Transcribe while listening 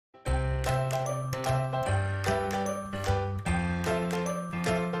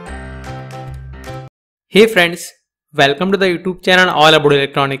Hey friends, welcome to the YouTube channel All About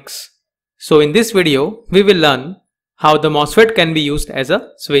Electronics. So in this video, we will learn how the MOSFET can be used as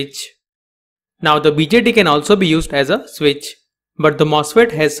a switch. Now the BJT can also be used as a switch, but the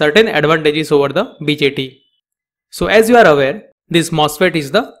MOSFET has certain advantages over the BJT. So as you are aware, this MOSFET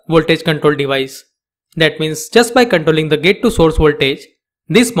is the voltage control device. That means just by controlling the gate to source voltage,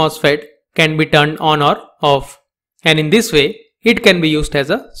 this MOSFET can be turned on or off, and in this way, it can be used as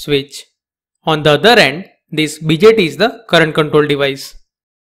a switch. On the other end, this BJT is the current control device.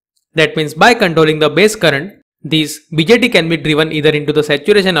 That means by controlling the base current, this BJT can be driven either into the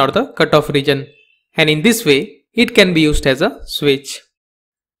saturation or the cutoff region, and in this way, it can be used as a switch.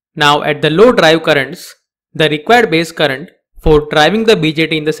 Now at the low drive currents, the required base current for driving the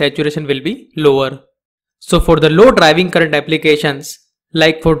BJT in the saturation will be lower. So for the low driving current applications,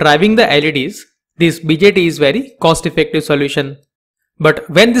 like for driving the LEDs, this BJT is very cost-effective solution. But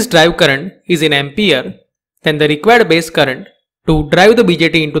when this drive current is in ampere, then the required base current to drive the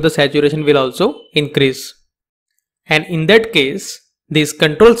BJT into the saturation will also increase. And in that case, this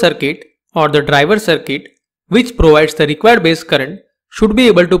control circuit or the driver circuit which provides the required base current should be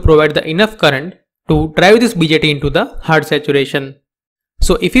able to provide the enough current to drive this BJT into the hard saturation.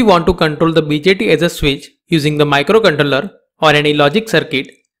 So if you want to control the BJT as a switch using the microcontroller or any logic circuit,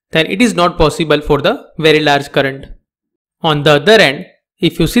 then it is not possible for the very large current. On the other end,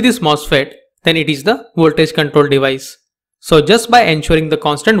 if you see this MOSFET, then it is the voltage control device. So just by ensuring the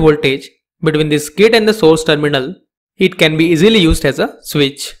constant voltage between this gate and the source terminal, it can be easily used as a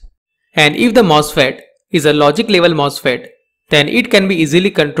switch. And if the MOSFET is a logic level MOSFET, then it can be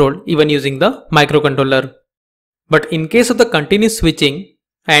easily controlled even using the microcontroller. But in case of the continuous switching,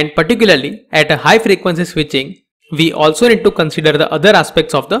 and particularly at a high frequency switching, we also need to consider the other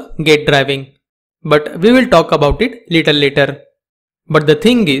aspects of the gate driving. But we will talk about it little later. But the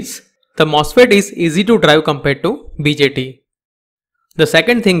thing is, the MOSFET is easy to drive compared to BJT. The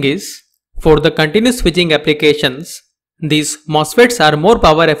second thing is, for the continuous switching applications, these MOSFETs are more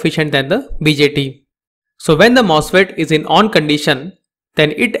power efficient than the BJT. So when the MOSFET is in on condition,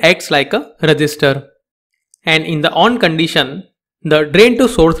 then it acts like a resistor. And in the on condition, the drain to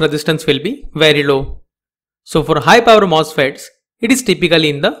source resistance will be very low. So for high power MOSFETs, it is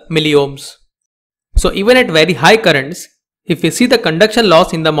typically in the milliohms. So even at very high currents, if we see the conduction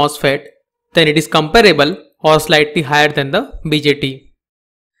loss in the MOSFET, then it is comparable or slightly higher than the BJT.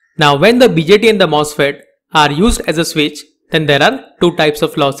 Now when the BJT and the MOSFET are used as a switch, then there are two types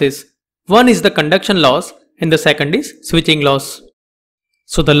of losses. One is the conduction loss and the second is switching loss.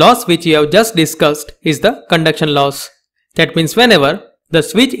 So the loss which we have just discussed is the conduction loss. That means whenever the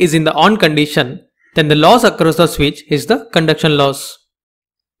switch is in the on condition, then the loss across the switch is the conduction loss.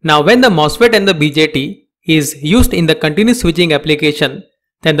 Now when the MOSFET and the BJT is used in the continuous switching application,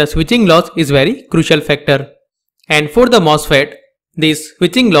 then the switching loss is very crucial factor. And for the MOSFET, this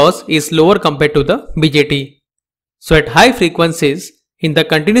switching loss is lower compared to the BJT. So at high frequencies, in the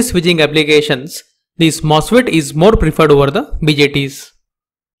continuous switching applications, this MOSFET is more preferred over the BJTs.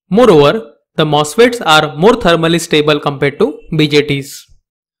 Moreover, the MOSFETs are more thermally stable compared to BJTs.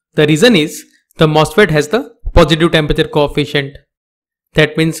 The reason is, the MOSFET has the positive temperature coefficient.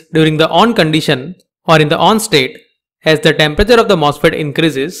 That means during the on condition or in the on state, as the temperature of the MOSFET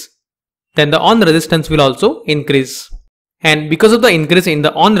increases, then the on resistance will also increase. And because of the increase in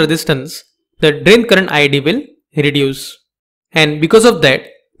the on resistance, the drain current ID will reduce. And because of that,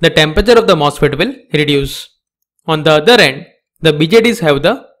 the temperature of the MOSFET will reduce. On the other end, the BJTs have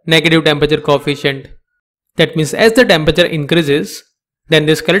the negative temperature coefficient. That means as the temperature increases, then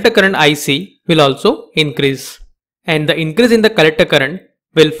this collector current IC will also increase. And the increase in the collector current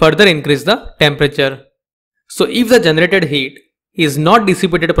will further increase the temperature. So if the generated heat is not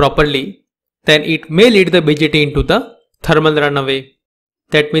dissipated properly, then it may lead the BJT into the thermal runaway.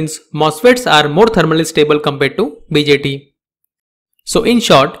 That means MOSFETs are more thermally stable compared to BJT. So in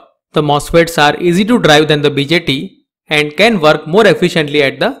short, the MOSFETs are easy to drive than the BJT and can work more efficiently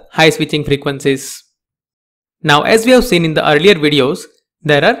at the high switching frequencies. Now as we have seen in the earlier videos,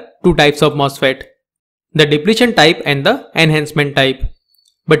 there are two types of MOSFET, the depletion type and the enhancement type.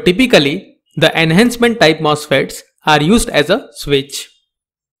 But typically, the enhancement type MOSFETs are used as a switch.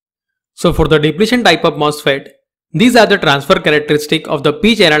 So for the depletion type of MOSFET, these are the transfer characteristics of the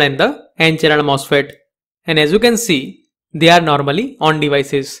P channel and the N channel MOSFET. And as you can see, they are normally on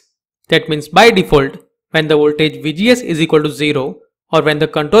devices. That means by default, when the voltage VGS is equal to 0 or when the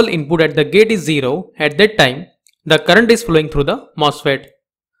control input at the gate is 0, at that time, the current is flowing through the MOSFET.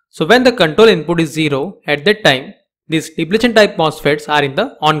 So when the control input is 0, at that time, these depletion type MOSFETs are in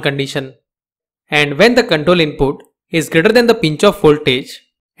the on condition. And when the control input is greater than the pinch off voltage,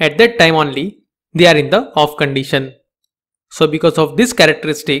 at that time only they are in the off condition. So because of this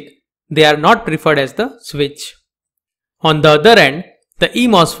characteristic, they are not preferred as the switch. On the other end, the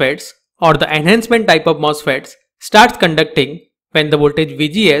E-MOSFETs or the enhancement type of MOSFETs starts conducting when the voltage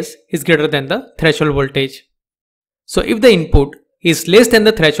VGS is greater than the threshold voltage. So if the input is less than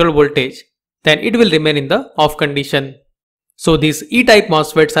the threshold voltage, then it will remain in the off condition. So these E-type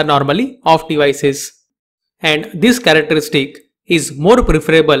MOSFETs are normally off devices, and this characteristic is more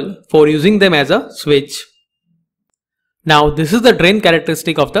preferable for using them as a switch. Now this is the drain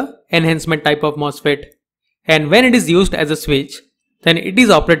characteristic of the enhancement type of MOSFET, and when it is used as a switch, then it is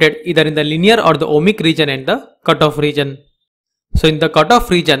operated either in the linear or the ohmic region and the cutoff region. So in the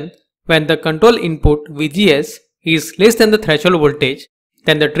cutoff region, when the control input VGS is less than the threshold voltage,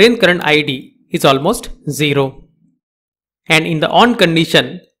 then the drain current ID is almost 0. And in the on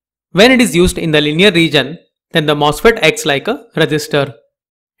condition, when it is used in the linear region, then the MOSFET acts like a resistor,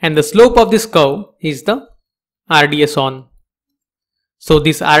 and the slope of this curve is the RDS on. So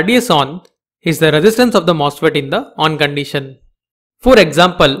this RDS on is the resistance of the MOSFET in the on condition. For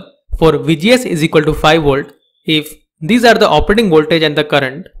example, for VGS is equal to 5 volt, if these are the operating voltage and the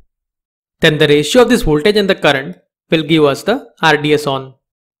current, then the ratio of this voltage and the current will give us the RDS on.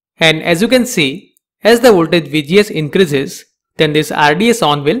 And as you can see, as the voltage VGS increases, then this RDS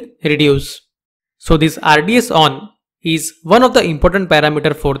on will reduce. So this RDS on is one of the important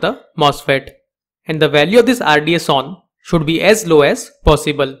parameter for the MOSFET, and the value of this RDS on should be as low as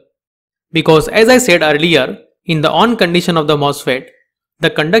possible. Because as I said earlier, in the on condition of the MOSFET, the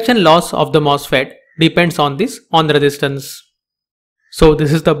conduction loss of the MOSFET depends on this on resistance. So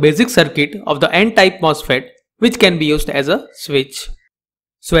this is the basic circuit of the N-type MOSFET, which can be used as a switch.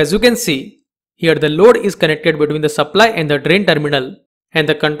 So as you can see, here the load is connected between the supply and the drain terminal, and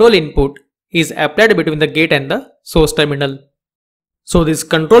the control input is applied between the gate and the source terminal. So this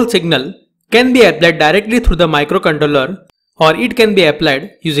control signal can be applied directly through the microcontroller, or it can be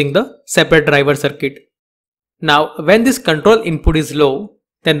applied using the separate driver circuit. Now when this control input is low,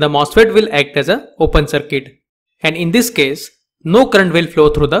 then the MOSFET will act as an open circuit, and in this case no current will flow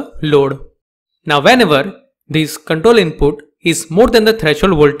through the load. Now whenever this control input is more than the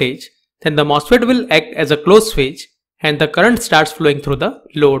threshold voltage, then the MOSFET will act as a closed switch and the current starts flowing through the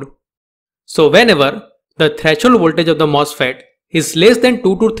load. So whenever the threshold voltage of the MOSFET is less than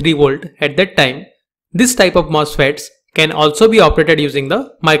 2 to 3 volt at that time, this type of MOSFETs can also be operated using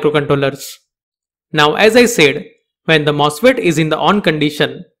the microcontrollers. Now as I said, when the MOSFET is in the on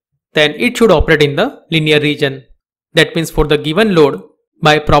condition, then it should operate in the linear region. That means for the given load,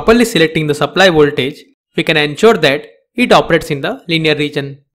 by properly selecting the supply voltage, we can ensure that it operates in the linear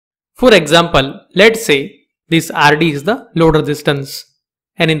region. For example, let's say this RD is the load resistance,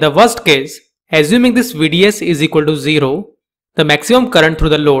 and in the worst case, assuming this VDS is equal to 0, the maximum current through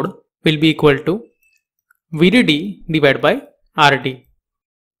the load will be equal to VDD divided by RD.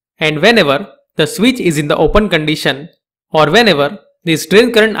 And whenever the switch is in the open condition, or whenever this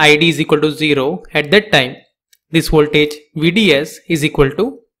drain current ID is equal to 0, at that time this voltage VDS is equal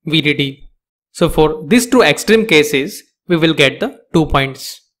to VDD. So for these two extreme cases, we will get the 2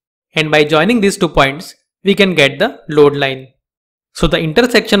 points, and by joining these 2 points we can get the load line. So the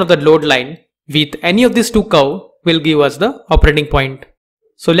intersection of the load line with any of these two curves will give us the operating point.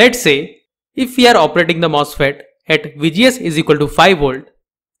 So let's say if we are operating the MOSFET at VGS is equal to 5 volt,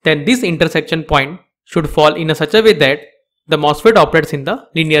 then this intersection point should fall in such a way that the MOSFET operates in the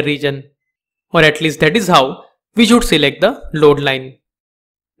linear region, or at least that is how we should select the load line.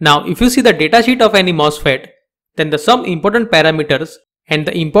 Now if you see the datasheet of any MOSFET, then some important parameters and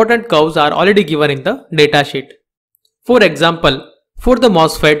the important curves are already given in the datasheet. For example, for the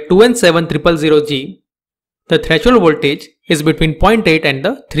MOSFET 2N7000G, the threshold voltage is between 0.8 and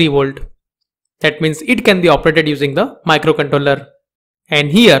the 3 volt. That means it can be operated using the microcontroller. And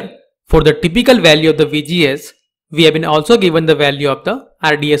here, for the typical value of the VGS, we have been also given the value of the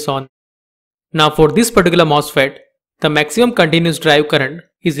RDS on. Now for this particular MOSFET, the maximum continuous drive current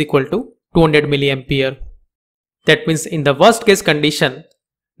is equal to 200 mA. That means in the worst case condition,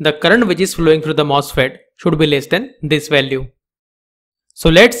 the current which is flowing through the MOSFET should be less than this value. So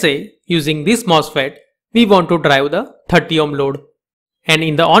let's say using this MOSFET, we want to drive the 30 ohm load, and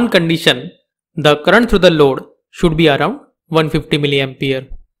in the on condition, the current through the load should be around 150 mA.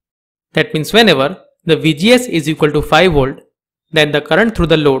 That means whenever the VGS is equal to 5 volt, then the current through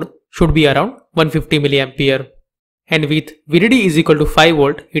the load should be around 150 mA. And with VDD is equal to 5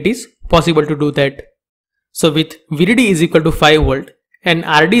 volt, it is possible to do that. So with VDD is equal to 5 volt and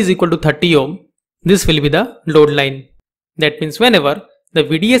RD is equal to 30 ohm, this will be the load line. That means whenever the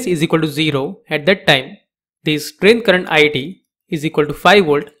VDS is equal to 0, at that time, this drain current ID is equal to 5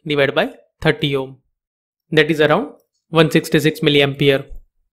 volt divided by 30 ohm. That is around 166 milliampere.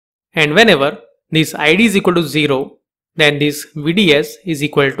 And whenever this ID is equal to 0, then this VDS is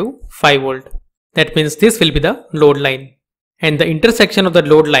equal to 5 volt. That means this will be the load line. And the intersection of the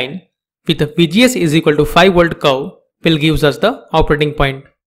load line with the VGS is equal to 5 volt curve will gives us the operating point.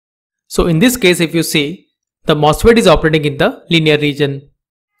 So in this case, if you see, the MOSFET is operating in the linear region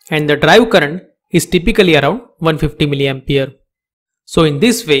and the drive current is typically around 150 milliampere. So in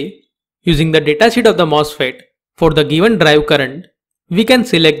this way, using the datasheet of the MOSFET for the given drive current, we can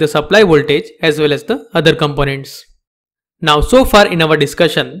select the supply voltage as well as the other components. Now so far in our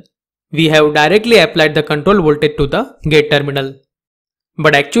discussion, we have directly applied the control voltage to the gate terminal.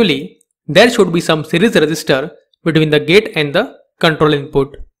 But actually, there should be some series resistor between the gate and the control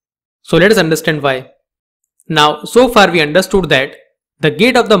input. So let us understand why. Now so far we understood that the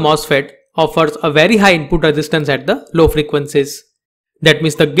gate of the MOSFET offers a very high input resistance at the low frequencies. That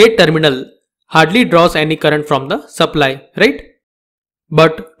means the gate terminal hardly draws any current from the supply, right?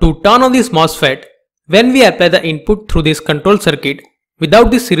 But to turn on this MOSFET, when we apply the input through this control circuit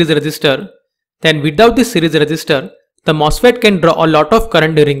without this series resistor, then without this series resistor, the MOSFET can draw a lot of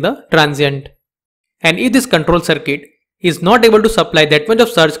current during the transient. And if this control circuit is not able to supply that much of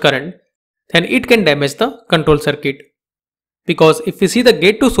surge current, then it can damage the control circuit. Because if we see the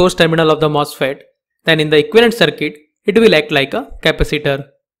gate to source terminal of the MOSFET, then in the equivalent circuit, it will act like a capacitor.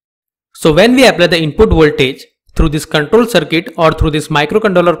 So when we apply the input voltage through this control circuit or through this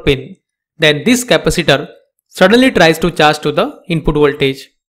microcontroller pin, then this capacitor suddenly tries to charge to the input voltage.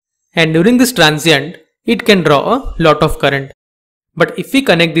 And during this transient, it can draw a lot of current. But if we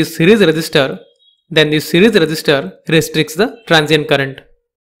connect this series resistor, then this series resistor restricts the transient current.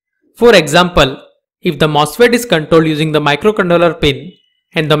 For example, if the MOSFET is controlled using the microcontroller pin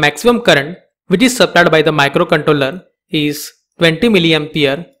and the maximum current which is supplied by the microcontroller is 20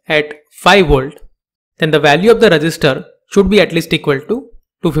 milliampere at 5 volt, then the value of the resistor should be at least equal to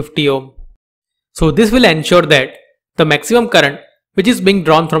 250 ohm. So this will ensure that the maximum current which is being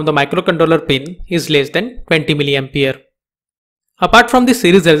drawn from the microcontroller pin is less than 20 milliampere. Apart from the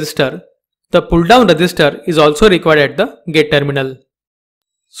series resistor, the pull down resistor is also required at the gate terminal.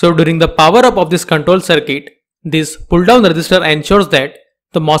 So during the power up of this control circuit, this pull down resistor ensures that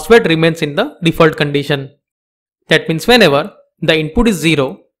the MOSFET remains in the default condition. That means whenever the input is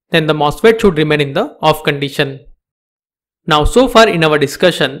 0, then the MOSFET should remain in the off condition. Now so far in our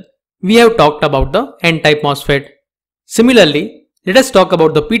discussion, we have talked about the N-type MOSFET. Similarly, let us talk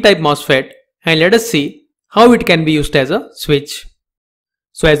about the P-type MOSFET and let us see how it can be used as a switch.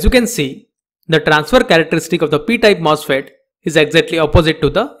 So as you can see, the transfer characteristic of the P-type MOSFET is exactly opposite to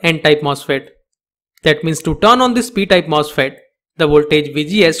the N-type MOSFET. That means to turn on this P-type MOSFET, the voltage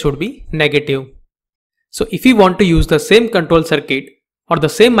VGS should be negative. So if we want to use the same control circuit or the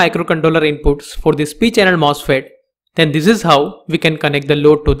same microcontroller inputs for this P-channel MOSFET, then this is how we can connect the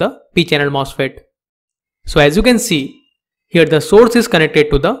load to the P-channel MOSFET. So as you can see, here the source is connected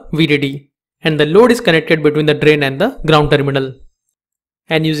to the VDD and the load is connected between the drain and the ground terminal.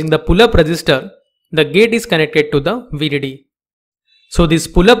 And using the pull-up resistor, the gate is connected to the VDD. So this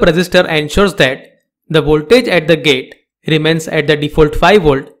pull-up resistor ensures that the voltage at the gate remains at the default 5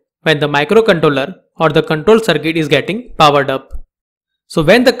 volt when the microcontroller or the control circuit is getting powered up. So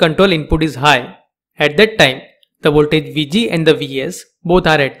when the control input is high, at that time the voltage VG and the VS both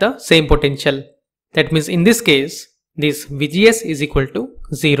are at the same potential. That means in this case, this VGS is equal to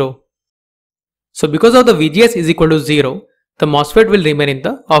 0. So because of the VGS is equal to 0, the MOSFET will remain in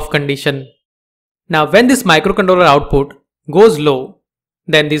the off condition. Now when this microcontroller output goes low,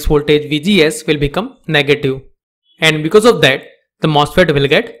 then this voltage VGS will become negative. And because of that, the MOSFET will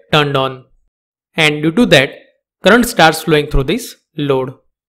get turned on. And due to that, current starts flowing through this load.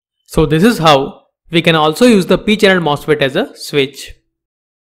 So this is how we can also use the P-channel MOSFET as a switch.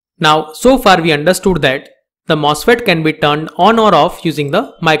 Now so far we understood that the MOSFET can be turned on or off using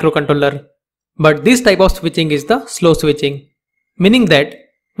the microcontroller. But this type of switching is the slow switching, meaning that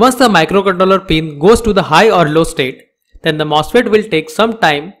once the microcontroller pin goes to the high or low state, then the MOSFET will take some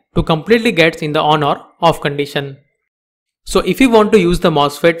time to completely get in the on or off condition. So if you want to use the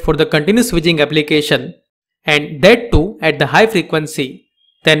MOSFET for the continuous switching application and that too at the high frequency,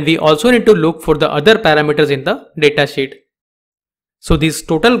 then we also need to look for the other parameters in the datasheet. So this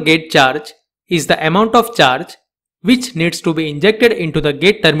total gate charge is the amount of charge which needs to be injected into the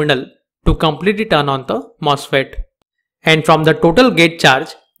gate terminal to completely turn on the MOSFET. And from the total gate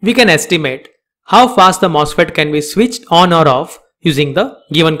charge, we can estimate how fast the MOSFET can be switched on or off using the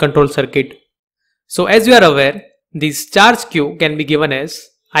given control circuit. So as you are aware, this charge Q can be given as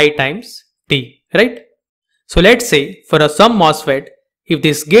I times T, right? So let's say for a some MOSFET, if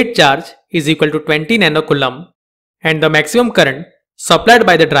this gate charge is equal to 20 nanocoulomb and the maximum current supplied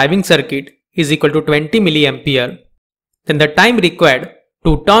by the driving circuit is equal to 20 milliampere, then the time required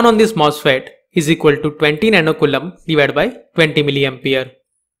to turn on this MOSFET is equal to 20 nanocoulomb divided by 20 milliampere.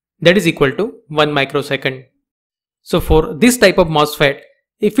 That is equal to 1 microsecond. So for this type of MOSFET,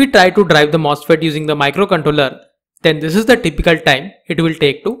 if we try to drive the MOSFET using the microcontroller, then this is the typical time it will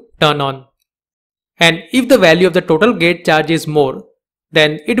take to turn on. And if the value of the total gate charge is more,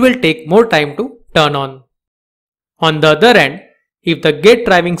 then it will take more time to turn on. On the other hand, if the gate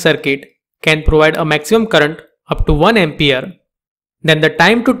driving circuit can provide a maximum current up to 1 ampere, then the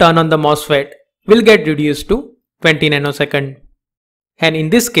time to turn on the MOSFET will get reduced to 20 nanosecond. And in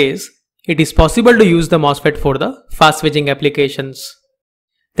this case, it is possible to use the MOSFET for the fast switching applications.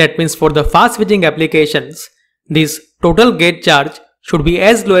 That means for the fast switching applications, this total gate charge should be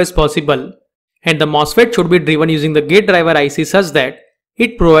as low as possible and the MOSFET should be driven using the gate driver IC such that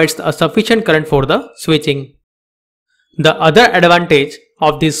it provides a sufficient current for the switching. The other advantage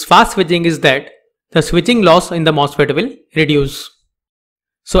of this fast switching is that the switching loss in the MOSFET will reduce.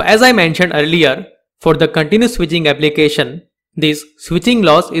 So as I mentioned earlier, for the continuous switching application, this switching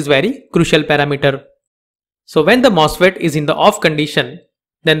loss is very crucial parameter. So when the MOSFET is in the off condition,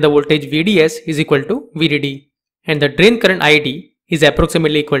 then the voltage VDS is equal to VDD and the drain current ID is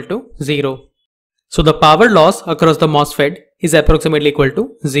approximately equal to 0. So the power loss across the MOSFET is approximately equal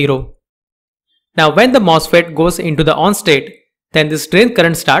to 0. Now when the MOSFET goes into the on state, then this drain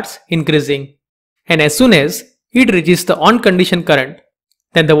current starts increasing. And as soon as it reaches the on condition current,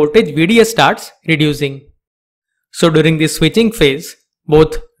 then the voltage VDS starts reducing. So during this switching phase,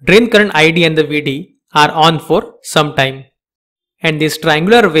 both drain current ID and the VD are on for some time. And this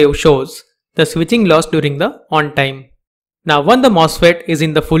triangular wave shows the switching loss during the on time. Now when the MOSFET is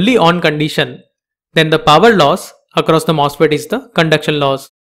in the fully on condition, then the power loss across the MOSFET is the conduction loss.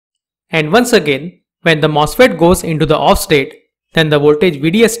 And once again, when the MOSFET goes into the off state, then the voltage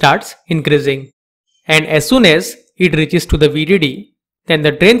VDS starts increasing. And as soon as it reaches to the VDD, then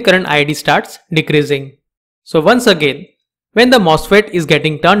the drain current ID starts decreasing. So once again, when the MOSFET is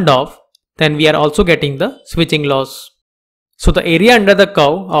getting turned off, then we are also getting the switching loss. So the area under the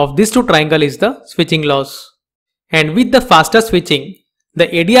curve of these two triangles is the switching loss. And with the faster switching,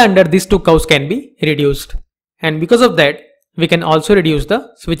 the area under these two curves can be reduced. And because of that, we can also reduce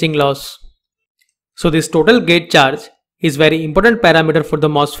the switching loss. So this total gate charge is very important parameter for the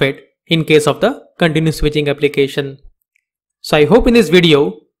MOSFET in case of the continuous switching application. So I hope in this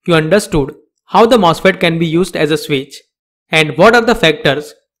video you understood how the MOSFET can be used as a switch and what are the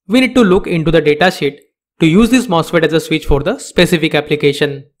factors we need to look into the datasheet to use this MOSFET as a switch for the specific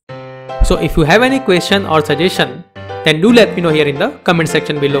application. So if you have any question or suggestion, then do let me know here in the comment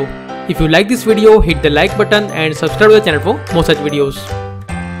section below. If you like this video, hit the like button and subscribe to the channel for more such videos.